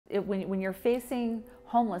when you're facing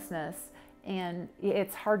homelessness, and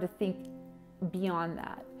it's hard to think beyond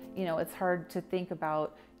that. You know, it's hard to think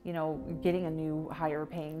about, you know, getting a new higher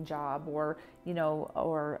paying job, or, you know,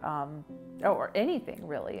 or anything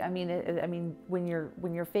really. I mean, when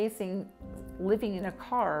you're facing living in a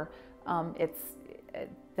car,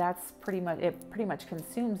 that's pretty much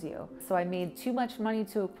consumes you. So I made too much money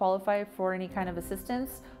to qualify for any kind of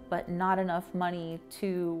assistance, but not enough money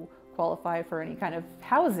to qualify for any kind of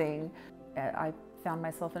housing. I found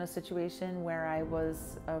myself in a situation where I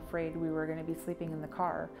was afraid we were going to be sleeping in the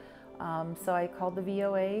car. So I called the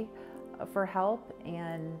VOA for help,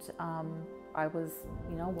 and I was,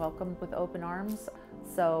 you know, welcomed with open arms.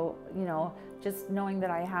 So, you know, just knowing that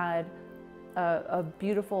I had a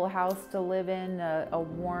beautiful house to live in, a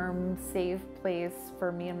warm, safe place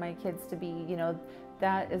for me and my kids to be, you know,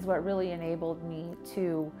 that is what really enabled me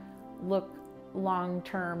to look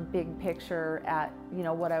long-term, big picture at, you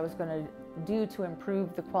know, what I was going to do to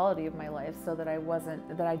improve the quality of my life, so that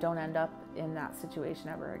I don't end up in that situation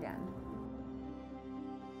ever again.